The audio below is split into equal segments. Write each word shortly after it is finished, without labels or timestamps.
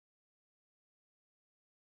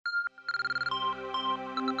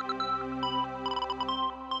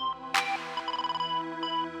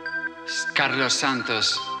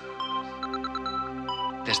CarloSantos,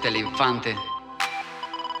 desde el infante.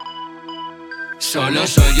 Solo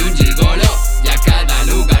soy un gigolo y a cada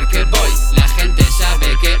lugar que voy la gente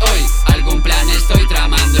sabe que hoy algún plan estoy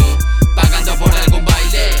tramando, pagando por algún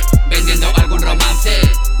baile, vendiendo algún romance.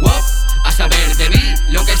 Wow, a saber de mí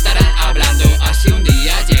lo que estarán hablando. Así un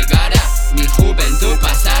día llegará, mi juventud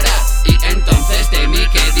pasará, y entonces de mí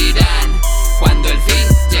qué dirán. Cuando el fin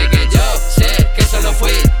llegue yo sé que solo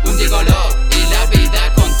fui un gigolo y la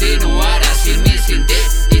vida continuará sin mí, sin ti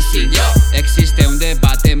y sin yo. Existe un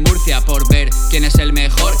debate en Murcia por ver quién es el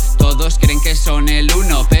mejor. Todos creen que son el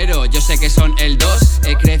uno, pero yo sé que son el dos.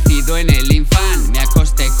 He crecido en el infan, me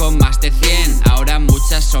acosté con más de 100. Ahora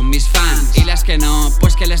muchas son mis fans, y las que no,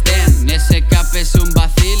 pues que les den. SKP es un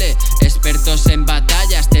vacile, expertos en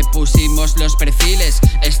batallas. Te pusimos los perfiles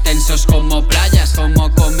extensos como playas.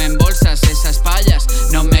 Como comen bolsas esas payas,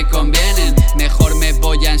 no me convienen. Mejor me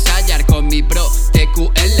voy a ensayar con mi bro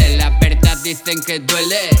TQL. La verdad dicen que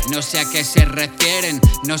duele, no sé a qué se refieren,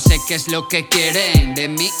 no sé qué es lo que quieren de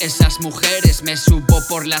mí esas mujeres. Me subo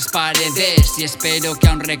por las paredes y espero que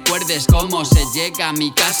aún recuerdes cómo se llega a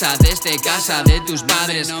mi casa desde casa de tus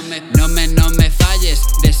padres. No me falles,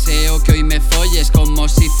 deseo que hoy me folles como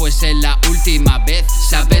si fuese la última vez.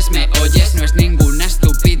 Sabes, me oyes, no es ninguna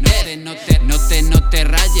estupidez. No te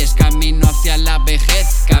rayes, camino hacia la vejez,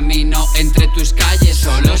 camino entre tus calles.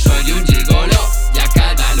 Solo soy un gigolo y a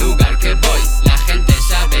cada lugar que voy la gente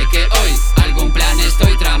sabe que hoy algún plan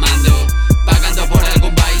estoy tramando, pagando por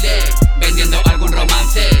algún baile, vendiendo algún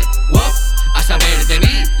romance. Wow, a saber de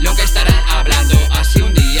mí lo que estarán hablando. Así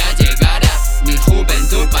un día llegará, mi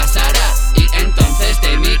juventud pasará, y entonces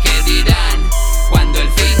de mí qué dirán. Cuando el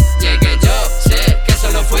fin llegue yo sé que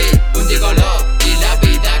solo fui un gigolo y la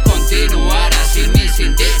vida continuará sin mí,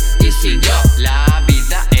 sin ti y sin yo. La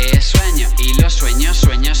vida es sueño y los sueños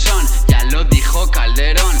sueños son. Ya lo dijo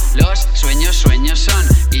Calderón, los sueños sueños son.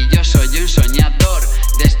 Y yo soy un soñador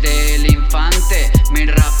desde el infante. Mi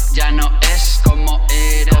rap ya no